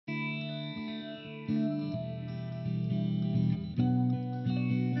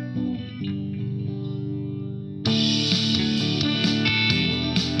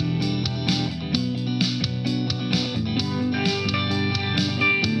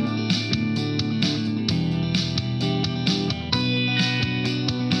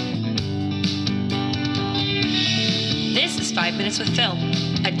5 Minutes with Phil,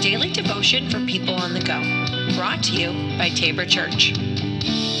 a daily devotion for people on the go. Brought to you by Tabor Church.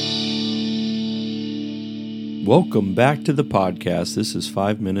 Welcome back to the podcast. This is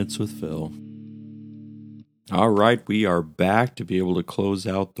 5 Minutes with Phil. All right, we are back to be able to close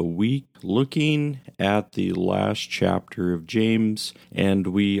out the week looking at the last chapter of James, and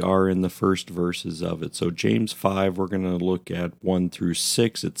we are in the first verses of it. So James 5, we're going to look at 1 through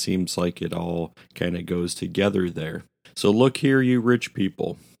 6. It seems like it all kind of goes together there. So look here, you rich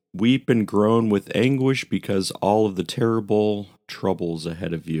people. Weep and groan with anguish because all of the terrible troubles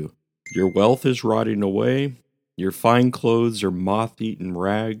ahead of you. Your wealth is rotting away. Your fine clothes are moth-eaten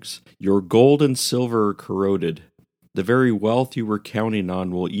rags. Your gold and silver are corroded. The very wealth you were counting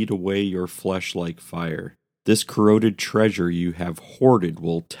on will eat away your flesh like fire. This corroded treasure you have hoarded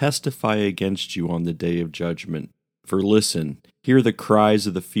will testify against you on the day of judgment. For listen, hear the cries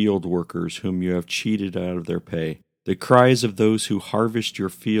of the field workers whom you have cheated out of their pay. The cries of those who harvest your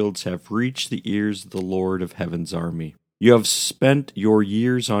fields have reached the ears of the Lord of heaven's army. You have spent your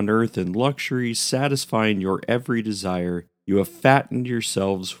years on earth in luxury, satisfying your every desire. You have fattened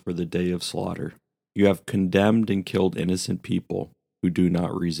yourselves for the day of slaughter. You have condemned and killed innocent people who do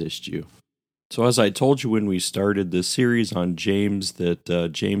not resist you. So as I told you when we started this series on James, that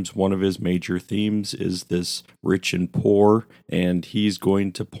James, one of his major themes is this rich and poor, and he's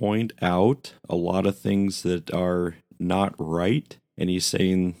going to point out a lot of things that are not right. And he's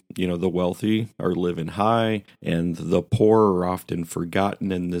saying, the wealthy are living high and the poor are often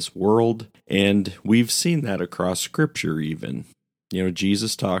forgotten in this world. And we've seen that across Scripture even.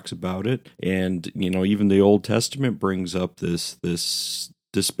 Jesus talks about it. And, even the Old Testament brings up this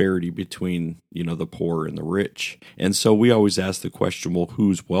disparity between, the poor and the rich. And so we always ask the question, well,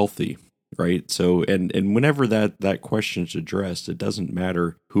 who's wealthy? Right? So, and whenever that question is addressed, it doesn't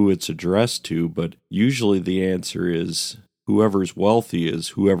matter who it's addressed to, but usually the answer is, whoever's wealthy is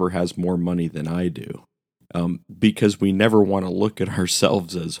whoever has more money than I do. Because we never want to look at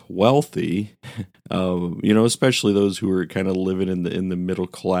ourselves as wealthy, especially those who are kind of living in the middle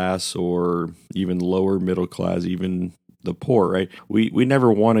class or even lower middle class, even the poor, right? We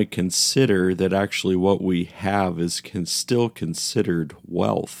never want to consider that actually what we have is still considered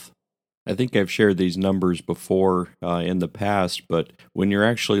wealth. I think I've shared these numbers before in the past, but when you're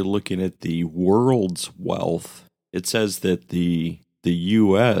actually looking at the world's wealth, it says that the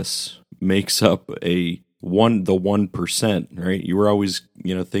U.S. makes up the 1%, right? You were always,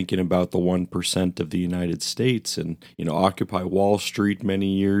 thinking about the 1% of the United States, and, Occupy Wall Street many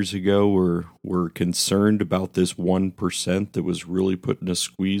years ago were concerned about this 1% that was really putting a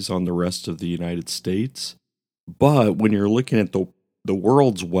squeeze on the rest of the United States. But when you're looking at the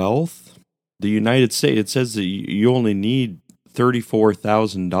world's wealth, the United States, it says that you only need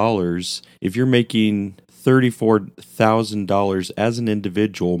 $34,000 if you're making $34,000 as an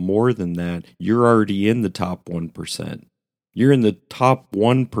individual. More than that, you're already in the top 1%. You're in the top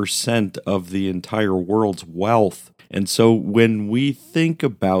 1% of the entire world's wealth. And so when we think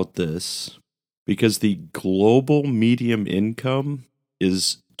about this, because the global median income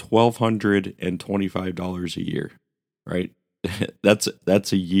is $1,225 a year, right?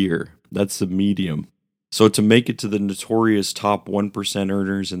 That's a year. That's the medium. So to make it to the notorious top 1%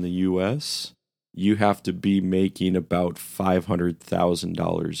 earners in the U.S., you have to be making about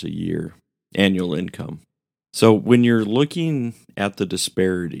 $500,000 a year annual income. So when you're looking at the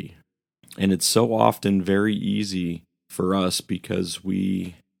disparity, and it's so often very easy for us because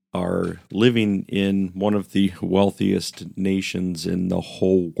we are living in one of the wealthiest nations in the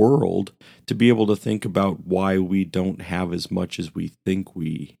whole world, to be able to think about why we don't have as much as we think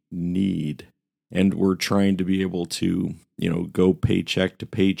we need. And we're trying to be able to, go paycheck to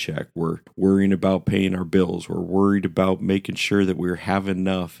paycheck. We're worrying about paying our bills. We're worried about making sure that we have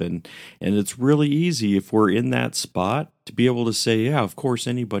enough. And it's really easy if we're in that spot to be able to say, yeah, of course,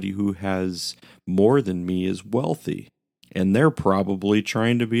 anybody who has more than me is wealthy. And they're probably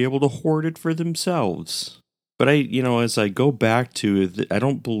trying to be able to hoard it for themselves. But as I go back to it, I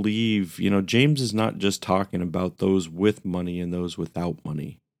don't believe, James is not just talking about those with money and those without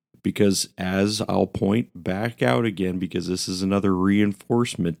money. Because as I'll point back out again, because this is another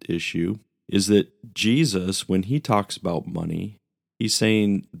reinforcement issue, is that Jesus, when he talks about money, he's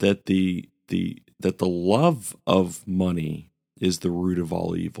saying that the love of money is the root of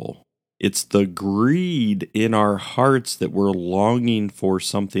all evil. It's the greed in our hearts that we're longing for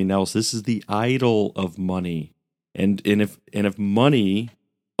something else. This is the idol of money. And if money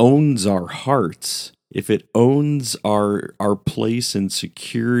owns our hearts, if it owns our place and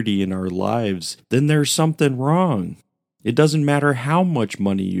security in our lives, then there's something wrong. It doesn't matter how much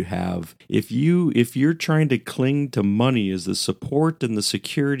money you have. If you're trying to cling to money as the support and the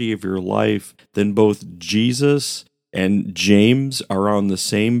security of your life, then both Jesus and James are on the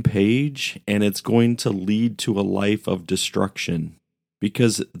same page, and it's going to lead to a life of destruction.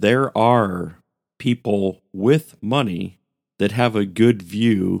 Because there are people with money that have a good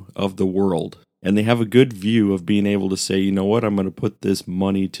view of the world. And they have a good view of being able to say, you know what, I'm going to put this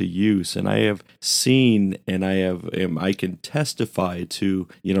money to use. And I have seen, and I can testify to,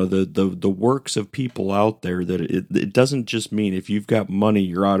 the works of people out there that it doesn't just mean if you've got money,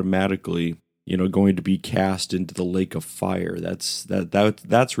 you're automatically, going to be cast into the lake of fire.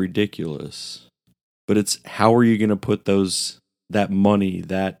 That's ridiculous. But it's how are you going to put that money,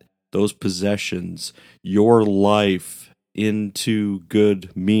 those possessions, your life into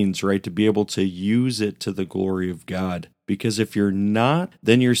good means, right? To be able to use it to the glory of God. Because if you're not,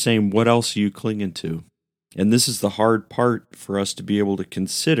 then you're saying, what else are you clinging to? And this is the hard part for us to be able to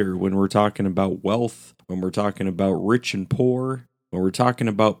consider when we're talking about wealth, when we're talking about rich and poor, when we're talking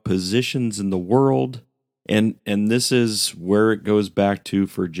about positions in the world. And this is where it goes back to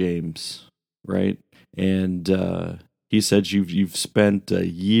for James, right? And he said, you've spent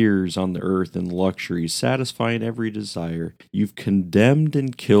years on the earth in luxury, satisfying every desire. You've condemned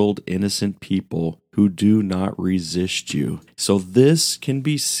and killed innocent people who do not resist you. So this can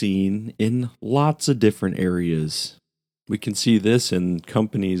be seen in lots of different areas. We can see this in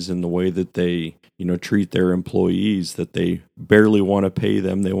companies in the way that they, treat their employees, that they barely want to pay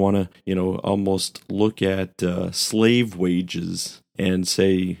them. They want to, almost look at slave wages and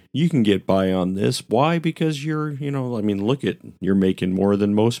say, you can get by on this. Why? Because you're making more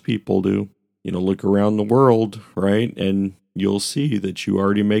than most people do. Look around the world, right? And you'll see that you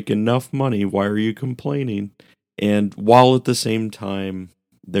already make enough money. Why are you complaining? And while at the same time,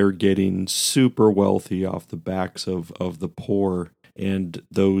 they're getting super wealthy off the backs of the poor and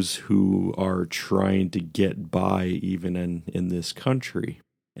those who are trying to get by even in this country.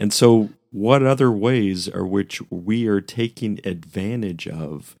 And so what other ways are which we are taking advantage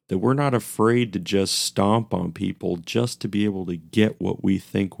of that we're not afraid to just stomp on people just to be able to get what we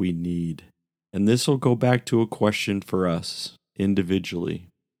think we need? And this will go back to a question for us individually.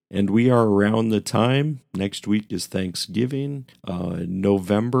 And we are around the time. Next week is Thanksgiving.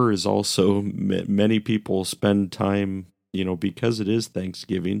 November is also, many people spend time, because it is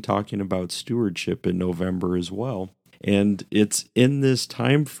Thanksgiving, talking about stewardship in November as well. And it's in this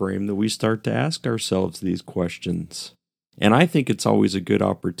time frame that we start to ask ourselves these questions. And I think it's always a good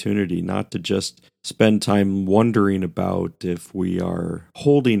opportunity not to just spend time wondering about if we are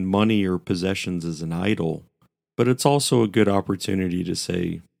holding money or possessions as an idol, but it's also a good opportunity to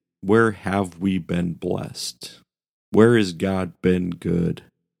say, where have we been blessed? Where has God been good?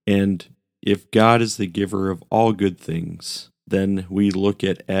 And if God is the giver of all good things, then we look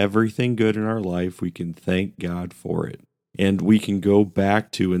at everything good in our life, we can thank God for it. And we can go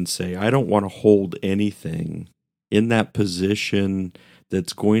back to and say, I don't want to hold anything in that position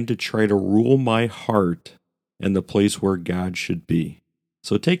that's going to try to rule my heart and the place where God should be.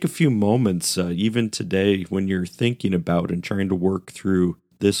 So take a few moments, even today, when you're thinking about and trying to work through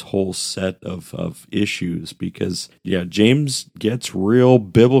this whole set of issues, because, James gets real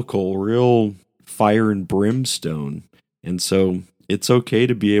biblical, real fire and brimstone. And so it's okay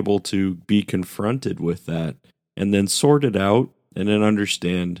to be able to be confronted with that and then sort it out and then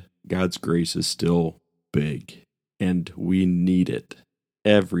understand God's grace is still big and we need it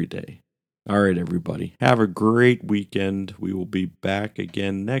every day. All right, everybody. Have a great weekend. We will be back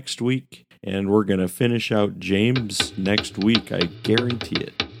again next week, and we're going to finish out James next week. I guarantee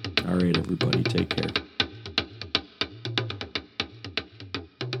it. All right, everybody. Take care.